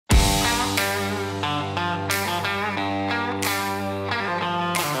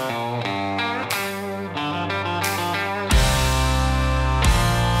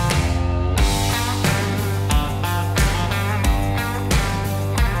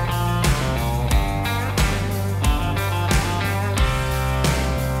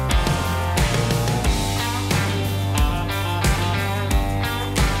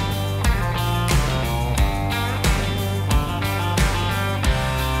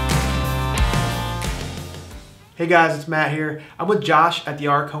Hey guys, it's Matt here. I'm with Josh at the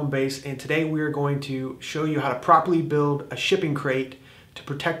ARC home base, and today we are going to show you how to properly build a shipping crate to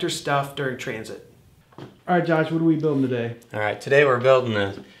protect your stuff during transit. All right, Josh, what are we building today? All right, today we're building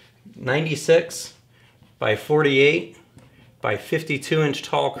a 96 by 48 by 52 inch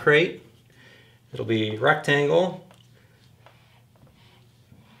tall crate. It'll be rectangle.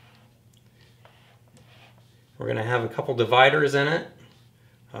 We're going to have a couple dividers in it.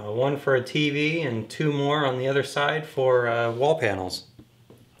 One for a TV and two more on the other side for wall panels.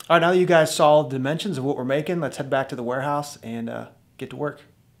 All right, now that you guys saw the dimensions of what we're making, let's head back to the warehouse and get to work.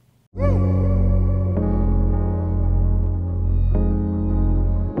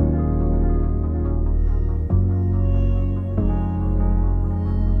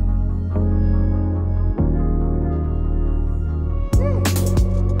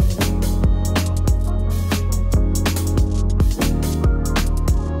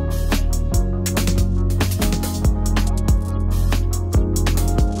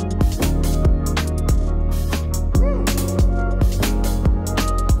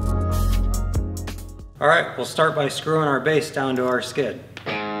 All right, we'll start by screwing our base down to our skid.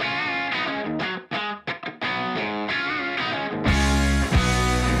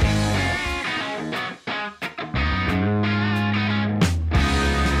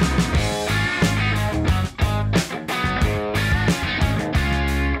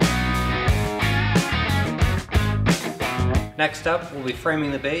 Next up, we'll be framing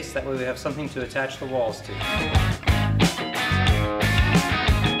the base, that way we have something to attach the walls to.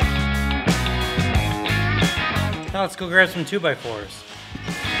 Now let's go grab some 2x4s.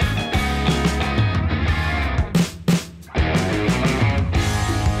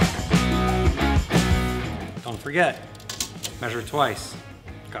 Don't forget, measure twice,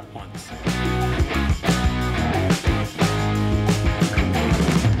 cut once.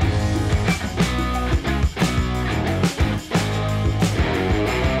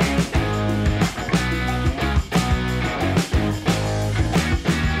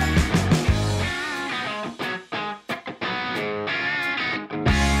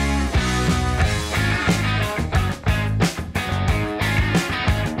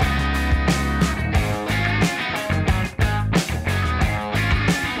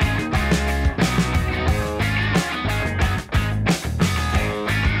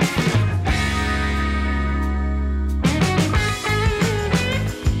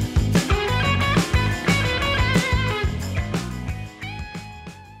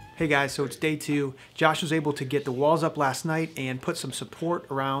 Hey guys, so it's day 2. Josh was able to get the walls up last night and put some support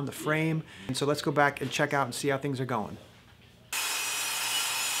around the frame. And so let's go back and check out and see how things are going.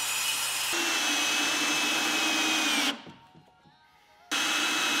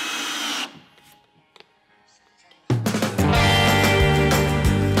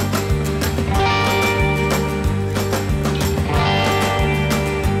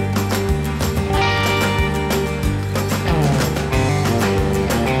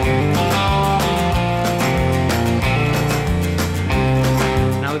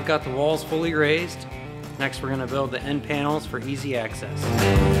 We've got the walls fully raised. Next we're going to build the end panels for easy access.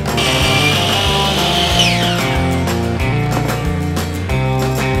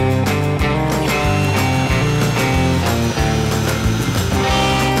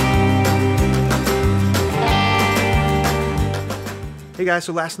 Hey guys,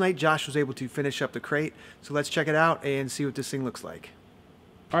 so last night Josh was able to finish up the crate, so let's check it out and see what this thing looks like.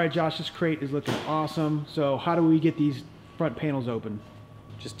 All right, Josh, this crate is looking awesome. So how do we get these front panels open?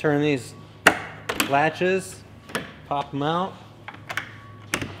 Just turn these latches, pop them out.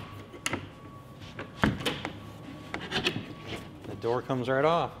 The door comes right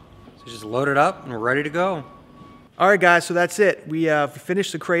off. So just load it up and we're ready to go. All right, guys, so that's it. We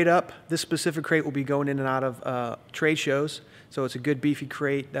finished the crate up. This specific crate will be going in and out of trade shows. So it's a good beefy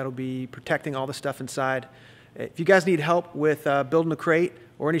crate that'll be protecting all the stuff inside. If you guys need help with building a crate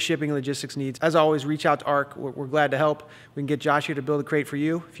or any shipping and logistics needs, as always, reach out to ARC. We're glad to help. We can get Josh here to build a crate for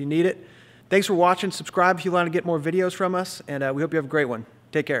you if you need it. Thanks for watching. Subscribe if you want to get more videos from us, and we hope you have a great one.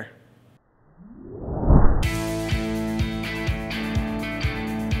 Take care.